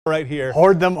right here.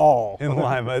 Hoard them all. In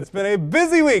Lima. It's been a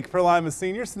busy week for Lima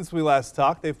seniors since we last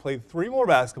talked. They've played 3 more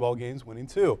basketball games, winning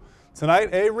 2. Tonight,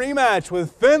 a rematch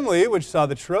with Findlay, which saw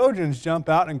the Trojans jump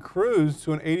out and cruise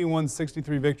to an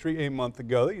 81-63 victory a month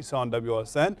ago that you saw on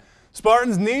WSN.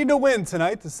 Spartans need to win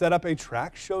tonight to set up a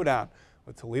track showdown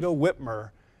with Toledo Whitmer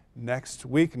next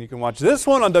week. And you can watch this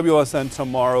one on WSN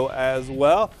tomorrow as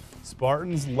well.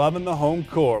 Spartans loving the home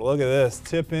court. Look at this.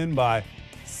 Tip in by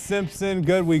Simpson.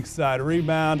 Good weak side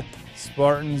rebound.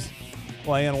 Spartans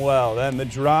playing well. Then the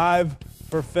drive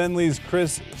for Findlay's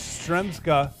Chris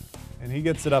Stremska, and he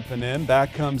gets it up and in.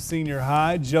 Back comes senior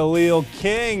high Jaleel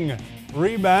King.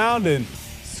 Rebound and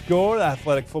score. The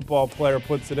athletic football player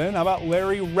puts it in. How about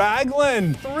Larry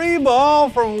Ragland? 3-ball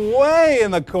from way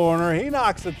in the corner. He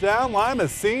knocks it down. Lima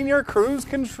senior cruise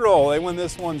control. They win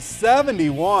this one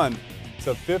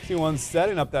 71-51,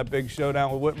 setting up that big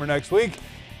showdown with Whitmer next week.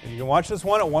 And you can watch this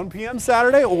one at 1 p.m.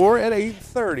 Saturday or at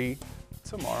 8:30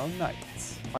 tomorrow night.